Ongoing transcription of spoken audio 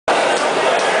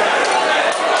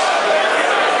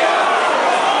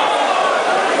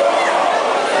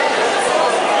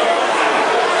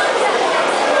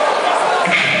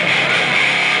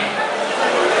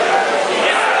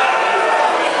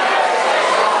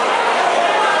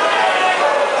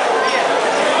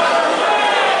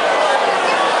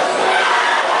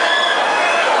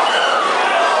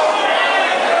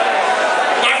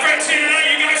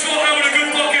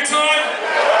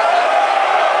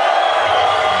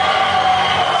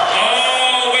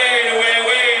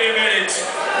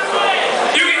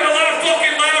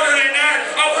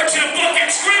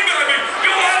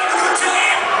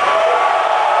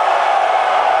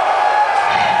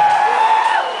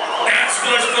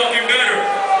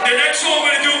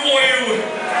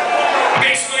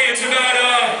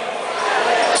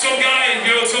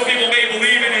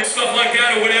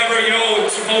God or whatever, you know,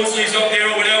 supposedly he's up there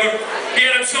or whatever. He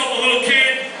had himself a little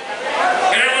kid,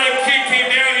 and that little kid came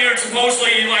down here and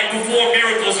supposedly like performed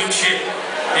miracles and shit.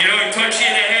 You know, he touched you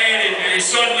in the head and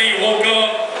suddenly you woke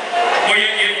up, or you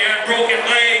had broken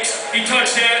legs. He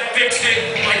touched that, fixed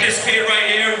it, like this kid right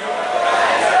here.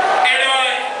 And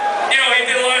you know, he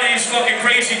did a lot of these fucking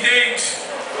crazy things.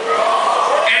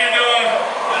 And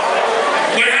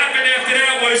what happened after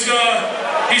that was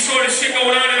he saw the shit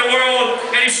going on in the world,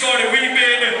 and he started weeping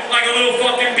like a little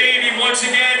fucking baby once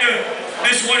again.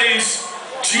 This one is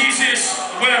Jesus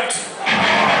Wept.